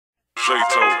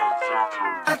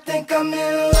I think I'm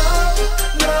in love,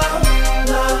 love,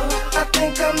 love. I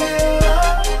think I'm in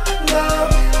love,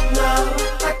 love, love.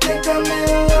 I think I'm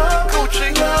in love,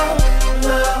 love,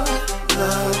 love,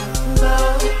 love,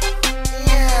 love.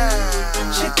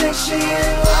 Yeah. She thinks she in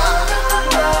love,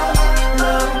 love,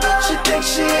 love. She thinks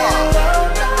she in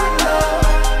love, love,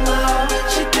 love.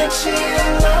 She thinks she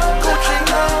in love,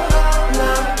 love,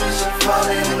 love. She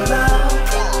falling in love.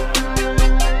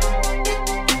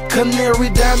 Canary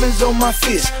diamonds on my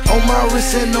fist, on my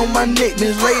wrist and on my neck.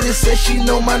 Miss Lady says she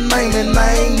know my name and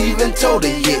I ain't even told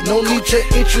her yet. No need to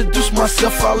introduce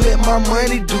myself, I let my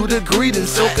money do the greeting.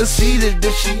 So conceited,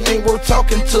 if she ain't worth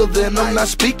talking to, then I'm not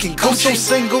speaking. I'm so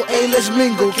single, hey, let's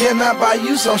mingle. Can I buy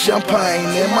you some champagne?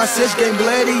 And my sex game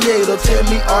gladiator, tell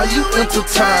me, are you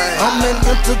entertained? I'm an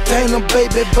entertainer,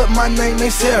 baby, but my name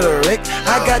ain't Cedric.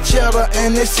 I got cheddar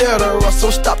and etc., so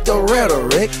stop the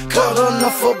rhetoric. Cut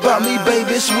enough about me,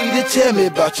 baby, sweetie, tell me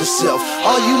about yourself.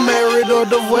 Are you married or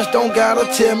divorced? Don't gotta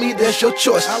tell me, that's your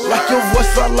choice. I like your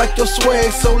voice, I like your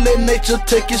swag, so let nature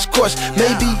take its course.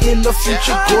 Maybe in the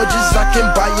future, gorgeous, I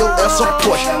can buy your ass a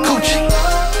Porsche. Gucci.